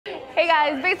Hey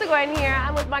guys, Besa here.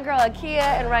 I'm with my girl Akia,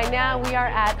 and right now we are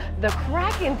at the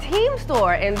Kraken team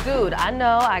store. And dude, I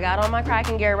know I got on my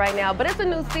Kraken gear right now, but it's a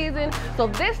new season, so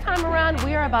this time around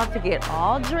we are about to get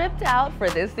all dripped out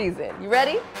for this season. You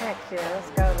ready? Heck yeah,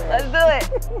 let's go there. Let's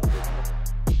do it.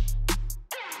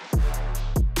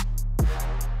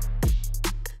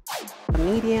 A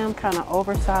medium, kind of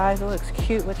oversized. It looks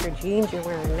cute with your jeans you're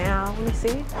wearing now. Let me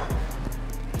see.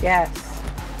 Yes.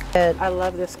 Good. I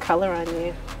love this color on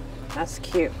you. That's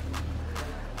cute.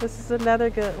 This is another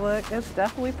good look. It's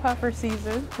definitely puffer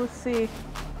season. Let's see.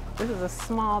 This is a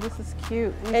small. This is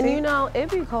cute. And you know, it'd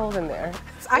be cold in there.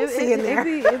 It's icy in there.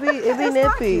 It'd be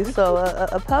nippy. So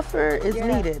a puffer is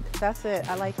needed. That's it.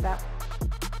 I like that.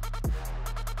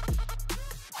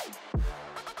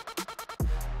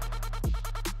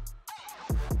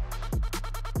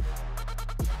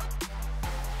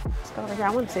 Let's go over here.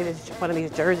 I want to see this, one of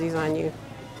these jerseys on you.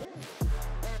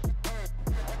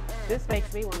 This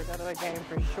makes me want to go to a game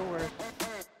for sure.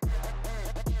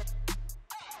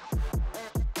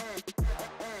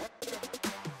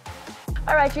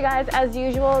 All right, you guys, as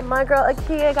usual, my girl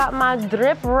Akia got my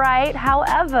drip right.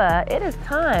 However, it is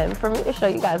time for me to show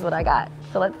you guys what I got.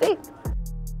 So let's see.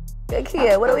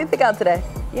 Akia, what did we pick out today?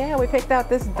 Yeah, we picked out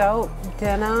this dope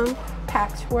denim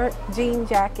patchwork jean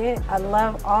jacket. I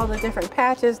love all the different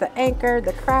patches, the anchor,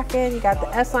 the Kraken. You got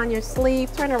the S on your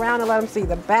sleeve. Turn around and let them see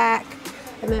the back.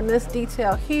 And then this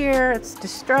detail here, it's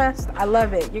distressed. I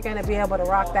love it. You're gonna be able to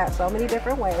rock that so many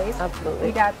different ways. Absolutely.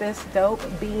 We got this dope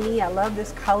beanie. I love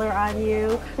this color on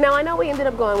you. Now, I know we ended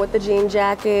up going with the jean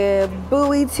jacket,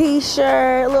 buoy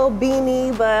t-shirt, little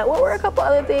beanie, but what were a couple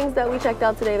other things that we checked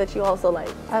out today that you also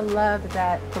liked? I loved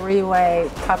that three-way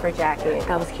puffer jacket.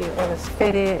 That was cute. It was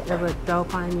fitted, it looked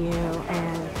dope on you,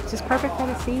 and just perfect for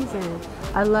the season.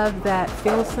 I love that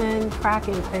Filson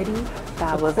Kraken hoodie.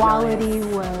 That the was quality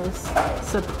nice. Was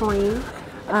supreme.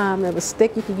 It was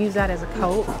thick. You could use that as a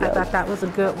coat. I thought that was a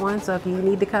good one. So if you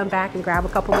need to come back and grab a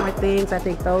couple more things, I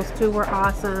think those two were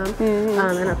awesome.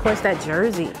 And of course that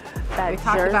jersey. That we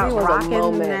talked jersey about was rocking a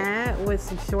moment. that with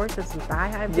some shorts and some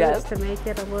thigh-high boots to make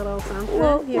it a little something.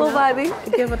 Little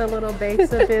vibey. Give it a little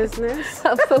base of business.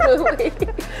 Absolutely.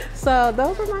 So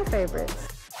those are my favorites.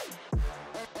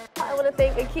 I want to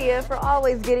thank Akia for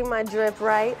always getting my drip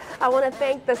right. I want to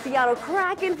thank the Seattle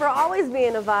Kraken for always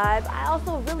being a vibe. I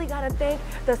also really got to thank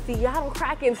the Seattle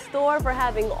Kraken store for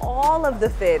having all of the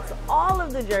fits, all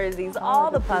of the jerseys, all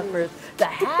the puffers, the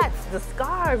hats, the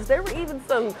scarves. There were even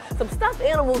some stuffed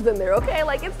animals in there, okay?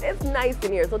 Like, it's nice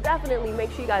in here. So definitely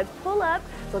make sure you guys pull up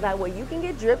so that way you can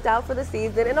get dripped out for the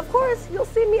season. And of course, you'll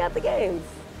see me at the games.